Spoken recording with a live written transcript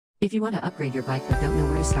If you want to upgrade your bike but don't know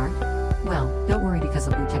where to start? Well, don't worry because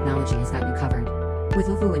Lvbu technology has got you covered. With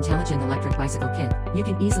Lvbu Intelligent Electric Bicycle Kit, you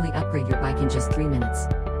can easily upgrade your bike in just 3 minutes.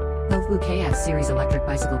 The Lvbu KF Series Electric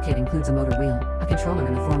Bicycle Kit includes a motor wheel, a controller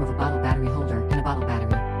in the form of a bottle battery holder, and a bottle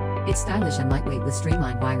battery. It's stylish and lightweight with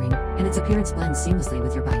streamlined wiring, and its appearance blends seamlessly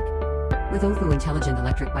with your bike. With Lvbu Intelligent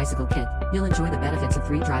Electric Bicycle Kit, you'll enjoy the benefits of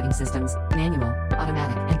 3 driving systems: manual,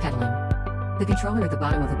 automatic, and pedaling. The controller at the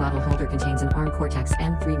bottom of the bottle holder contains an ARM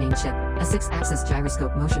Cortex-M3 main chip, a 6-axis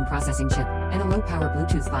gyroscope motion processing chip, and a low-power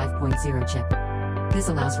Bluetooth 5.0 chip. This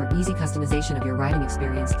allows for easy customization of your riding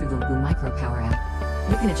experience through the Lvbu Micro Power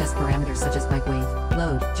app. You can adjust parameters such as bike weight,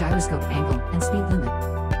 load, gyroscope angle, and speed limit.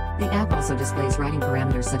 The app also displays riding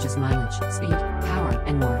parameters such as mileage, speed, power,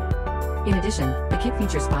 and more. In addition, the kit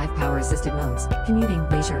features 5 power-assisted modes: commuting,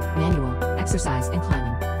 leisure, manual, exercise, and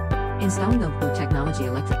climbing. Installing the Lvbu Technology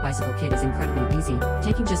Electric Bicycle Kit is incredibly easy,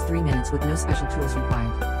 taking just 3 minutes with no special tools required.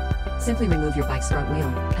 Simply remove your bike's front wheel,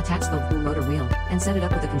 attach the Lvbu motor wheel, and set it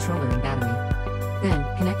up with a controller and battery. Then,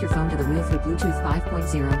 connect your phone to the wheel through Bluetooth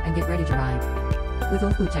 5.0 and get ready to ride. With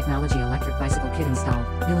Lvbu Technology Electric Bicycle Kit installed,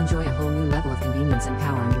 you'll enjoy a whole new level of convenience and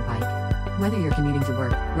power on your bike. Whether you're commuting to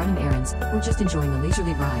work, running errands, or just enjoying a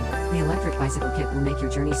leisurely ride, the electric bicycle kit will make your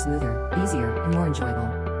journey smoother, easier, and more enjoyable.